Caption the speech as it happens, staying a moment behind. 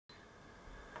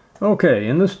Okay,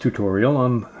 in this tutorial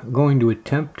I'm going to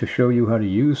attempt to show you how to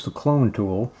use the clone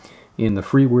tool in the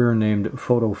freeware named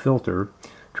Photo Filtre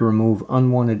to remove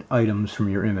unwanted items from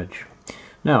your image.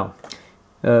 Now,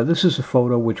 this is a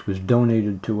photo which was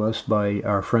donated to us by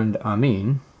our friend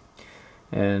Amin,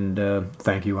 and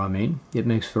thank you, Amin. It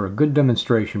makes for a good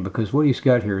demonstration because what he's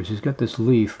got here is he's got this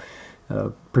leaf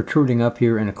protruding up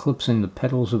here and eclipsing the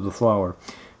petals of the flower.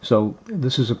 So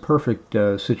this is a perfect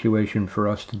situation for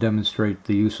us to demonstrate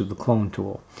the use of the clone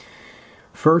tool.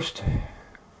 First,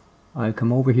 I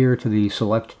come over here to the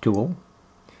select tool.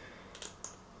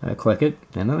 I click it,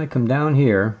 and then I come down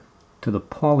here to the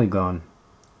polygon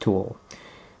tool.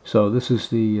 So this is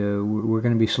the, we're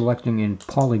going to be selecting in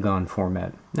polygon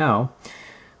format. Now,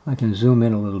 I can zoom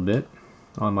in a little bit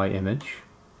on my image,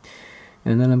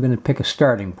 and then I'm going to pick a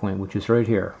starting point, which is right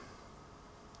here.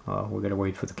 We're going to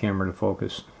wait for the camera to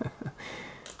focus.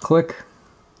 Click,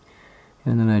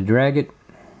 and then I drag it,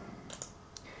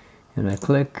 and I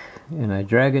click, and I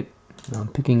drag it. I'm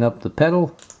picking up the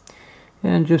petal,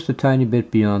 and just a tiny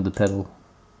bit beyond the petal.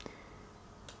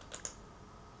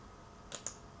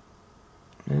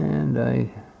 And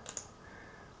I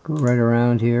go right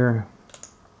around here.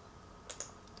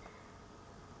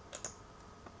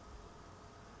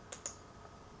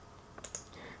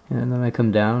 And then I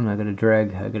come down, I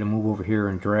gotta move over here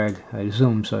and drag. I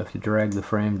zoom, so I have to drag the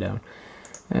frame down.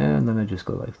 And then I just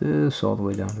go like this, all the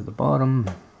way down to the bottom,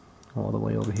 all the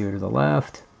way over here to the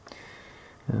left.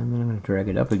 And then I'm gonna drag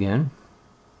it up again.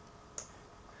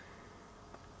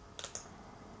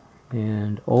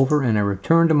 And over, and I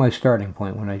return to my starting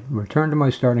point. When I return to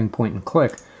my starting point and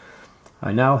click,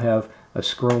 I now have a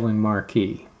scrolling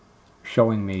marquee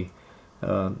showing me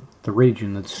the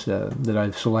region that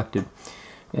I've selected.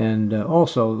 And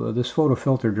also, this photo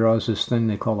filter draws this thing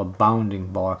they call a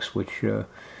bounding box, which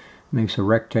makes a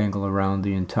rectangle around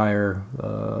the entire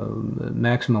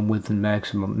maximum width and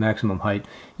maximum height.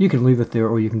 You can leave it there,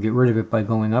 or you can get rid of it by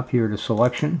going up here to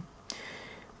selection,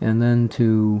 and then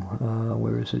to,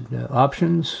 where is it,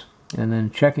 options, and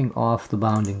then checking off the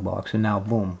bounding box. And now,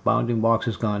 boom, bounding box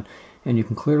is gone, and you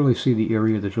can clearly see the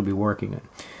area that you'll be working in.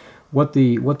 What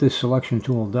this selection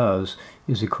tool does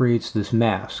is it creates this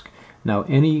mask. Now,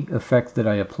 any effect that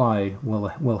I apply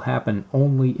will happen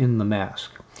only in the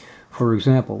mask. For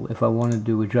example, if I wanted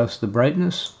to adjust the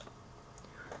brightness,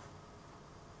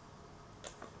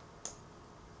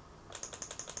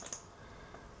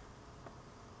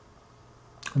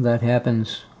 that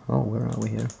happens, oh, where are we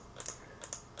here?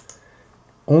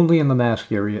 Only in the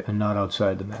mask area and not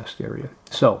outside the mask area.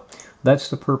 So, that's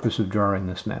the purpose of drawing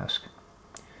this mask.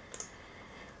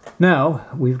 Now,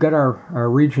 we've got our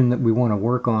region that we want to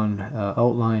work on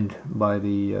outlined by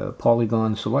the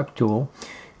polygon select tool,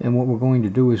 and what we're going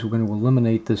to do is we're going to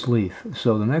eliminate this leaf.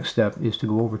 So the next step is to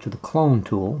go over to the clone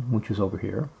tool, which is over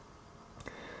here.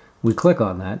 We click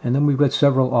on that, and then we've got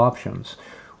several options.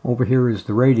 Over here is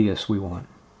the radius we want.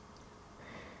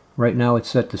 Right now it's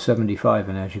set to 75,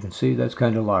 and as you can see, that's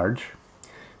kind of large.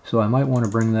 So I might want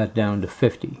to bring that down to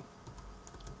 50.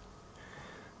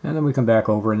 And then we come back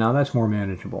over, and now that's more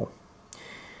manageable.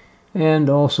 And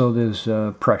also there's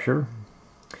pressure,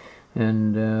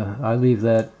 and I leave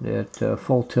that at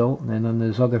full tilt. And then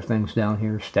there's other things down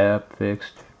here: step,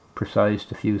 fixed, precise,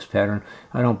 diffuse pattern.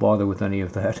 I don't bother with any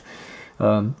of that.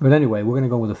 But anyway, we're going to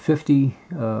go with a 50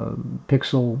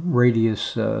 pixel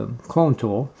radius clone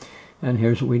tool, and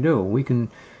here's what we do. We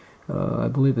can, I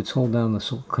believe it's hold down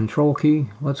the control key.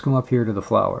 Let's come up here to the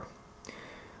flower.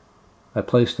 I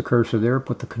place the cursor there,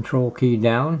 put the control key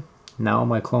down. Now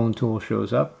my clone tool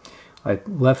shows up. I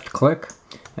left click,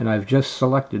 and I've just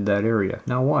selected that area.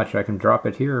 Now watch, I can drop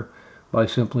it here by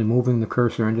simply moving the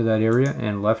cursor into that area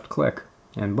and left click,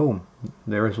 and boom,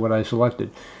 there's what I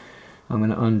selected. I'm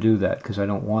going to undo that because I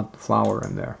don't want the flower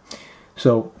in there.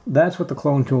 So that's what the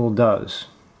clone tool does.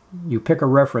 You pick a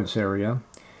reference area,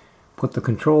 put the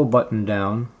control button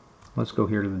down. Let's go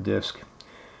here to the disk.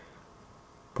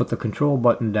 Put the control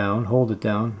button down, hold it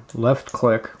down, left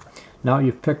click. Now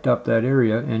you've picked up that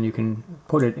area, and you can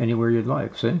put it anywhere you'd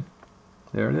like. See?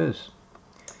 There it is.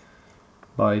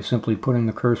 By simply putting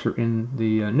the cursor in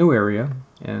the new area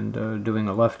and doing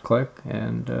a left click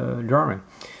and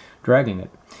dragging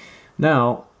it.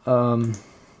 Now,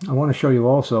 I want to show you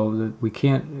also that we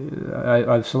can't,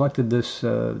 I've selected this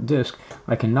disk.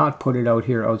 I cannot put it out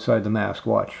here outside the mask.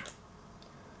 Watch.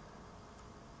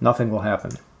 Nothing will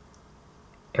happen.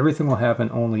 Everything will happen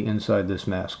only inside this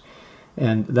mask.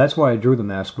 And that's why I drew the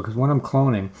mask, because when I'm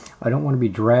cloning, I don't want to be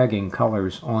dragging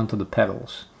colors onto the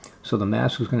petals. So the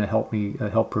mask is going to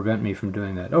help prevent me from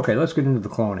doing that. Okay, let's get into the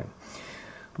cloning.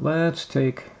 Let's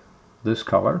take this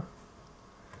color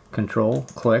Control,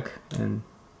 click, and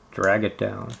drag it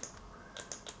down.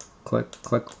 Click,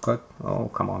 click, click. Oh,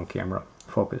 come on, camera.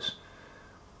 Focus.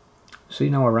 See,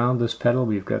 now around this petal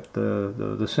we've got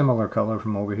the similar color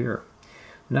from over here.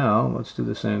 Now let's do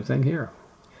the same thing here.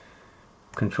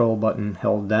 Control button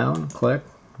held down, click,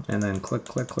 and then click,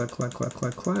 click, click, click, click,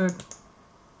 click, click.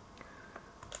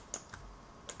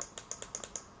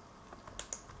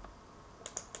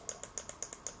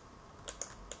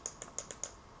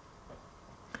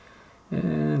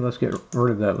 And let's get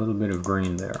rid of that little bit of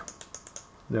green there.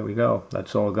 There we go.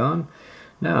 That's all gone.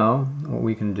 Now what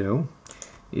we can do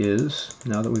is,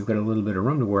 now that we've got a little bit of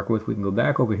room to work with, we can go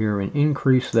back over here and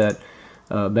increase that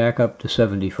back up to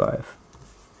 75.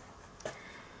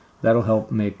 That'll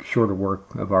help make shorter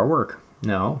work of our work.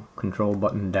 Now, control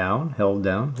button down, held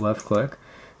down, left click,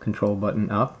 control button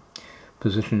up,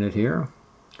 position it here,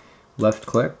 left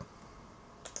click,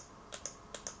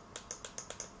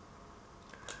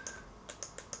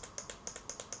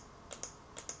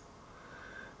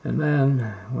 and then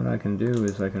what I can do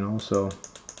is I can also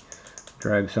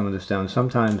drag some of this down.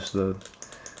 Sometimes the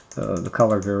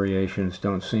color variations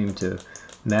don't seem to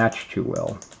match too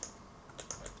well,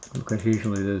 because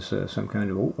usually there's some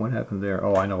kind of, oh, what happened there?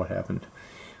 Oh, I know what happened.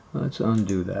 Let's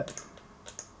undo that.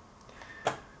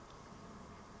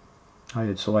 I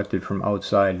had selected from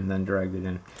outside and then dragged it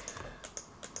in.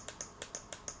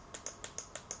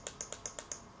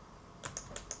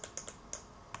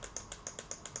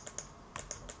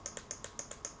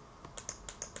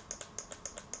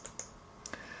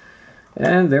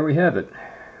 And there we have it.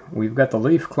 We've got the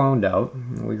leaf cloned out.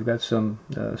 We've got some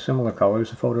similar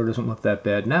colors. The photo doesn't look that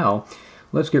bad. Now,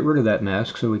 let's get rid of that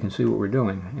mask so we can see what we're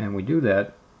doing. And we do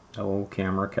that, oh,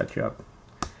 camera, catch up,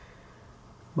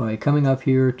 by coming up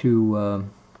here to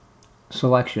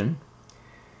selection,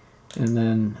 and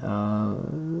then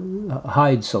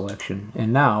hide selection.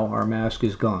 And now our mask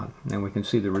is gone, and we can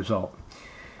see the result.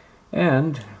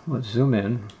 And let's zoom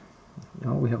in.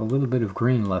 Oh, we have a little bit of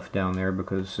green left down there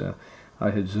because I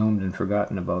had zoomed and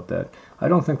forgotten about that. I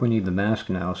don't think we need the mask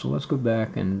now, so let's go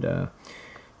back and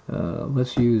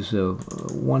let's use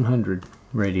 100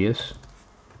 radius.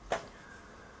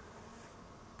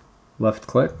 Left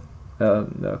click,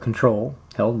 control,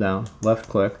 held down, left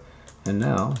click, and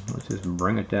now let's just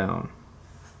bring it down.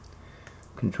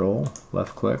 Control,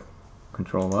 left click,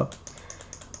 control up,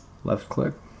 left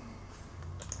click,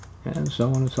 and so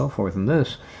on and so forth. And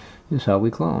this is how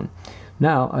we clone.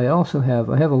 Now I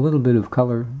have a little bit of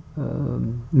color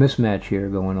mismatch here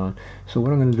going on. So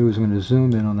what I'm going to do is I'm going to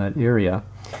zoom in on that area,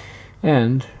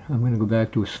 and I'm going to go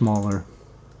back to a smaller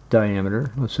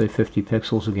diameter, let's say 50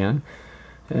 pixels again,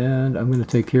 and I'm going to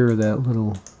take care of that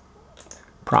little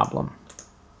problem.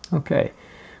 Okay,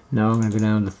 now I'm going to go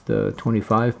down to the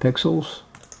 25 pixels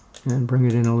and bring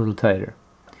it in a little tighter.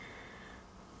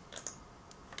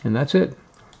 And that's it.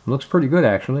 Looks pretty good,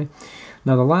 actually.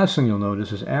 Now the last thing you'll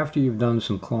notice is after you've done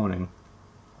some cloning,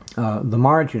 the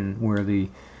margin where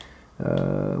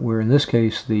where in this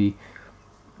case the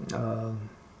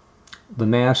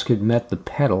mask had met the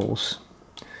petals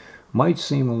might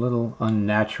seem a little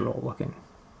unnatural looking,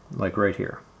 like right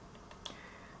here.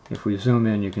 If we zoom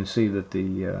in, you can see that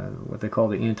the what they call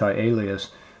the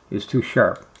anti-alias is too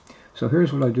sharp. So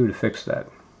here's what I do to fix that.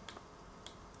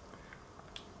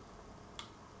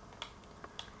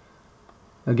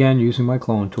 Again, using my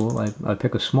clone tool, I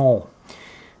pick a small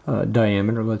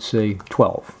diameter, let's say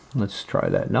 12. Let's try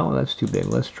that. No, that's too big.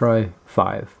 Let's try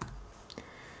 5.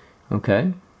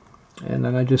 Okay, and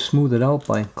then I just smooth it out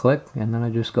by click, and then I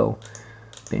just go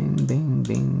bing, bing,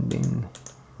 bing, bing,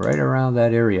 right around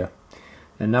that area.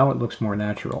 And now it looks more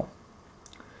natural.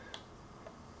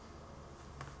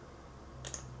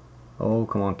 Oh,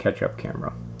 come on, catch up,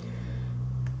 camera.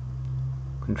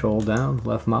 Control down,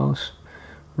 left mouse.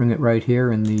 Bring it right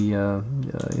here in the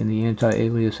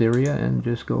anti-alias area and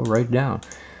just go right down.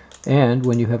 And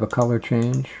when you have a color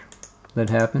change that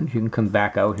happens, you can come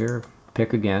back out here,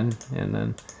 pick again, and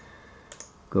then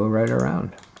go right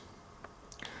around.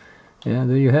 And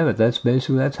there you have it.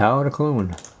 That's how to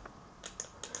clone.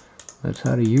 That's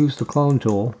how to use the clone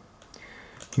tool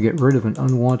to get rid of an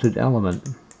unwanted element.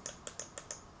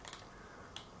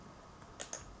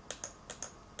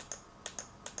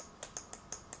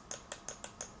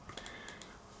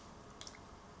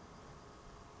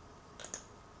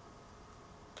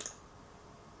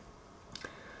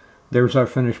 There's our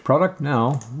finished product.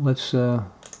 Now let's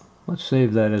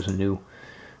save that as a new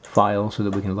file so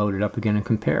that we can load it up again and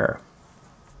compare.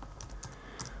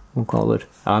 We'll call it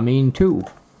Amine 2.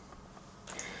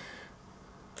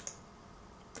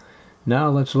 Now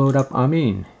let's load up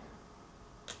Amine.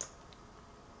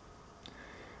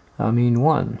 I mean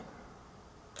 1.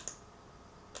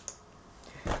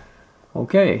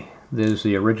 Okay, there's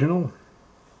the original,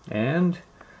 and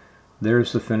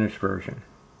there's the finished version.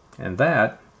 And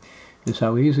that is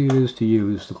how easy it is to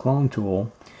use the clone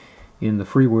tool in the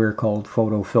freeware called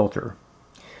Photo Filtre.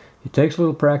 It takes a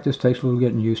little practice, takes a little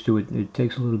getting used to it. It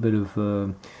takes a little bit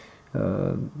of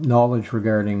knowledge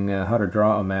regarding how to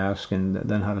draw a mask and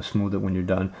then how to smooth it when you're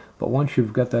done. But once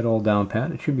you've got that all down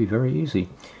pat, it should be very easy.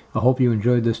 I hope you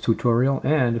enjoyed this tutorial,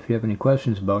 and if you have any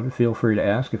questions about it, feel free to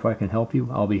ask. If I can help you,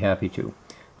 I'll be happy to.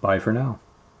 Bye for now.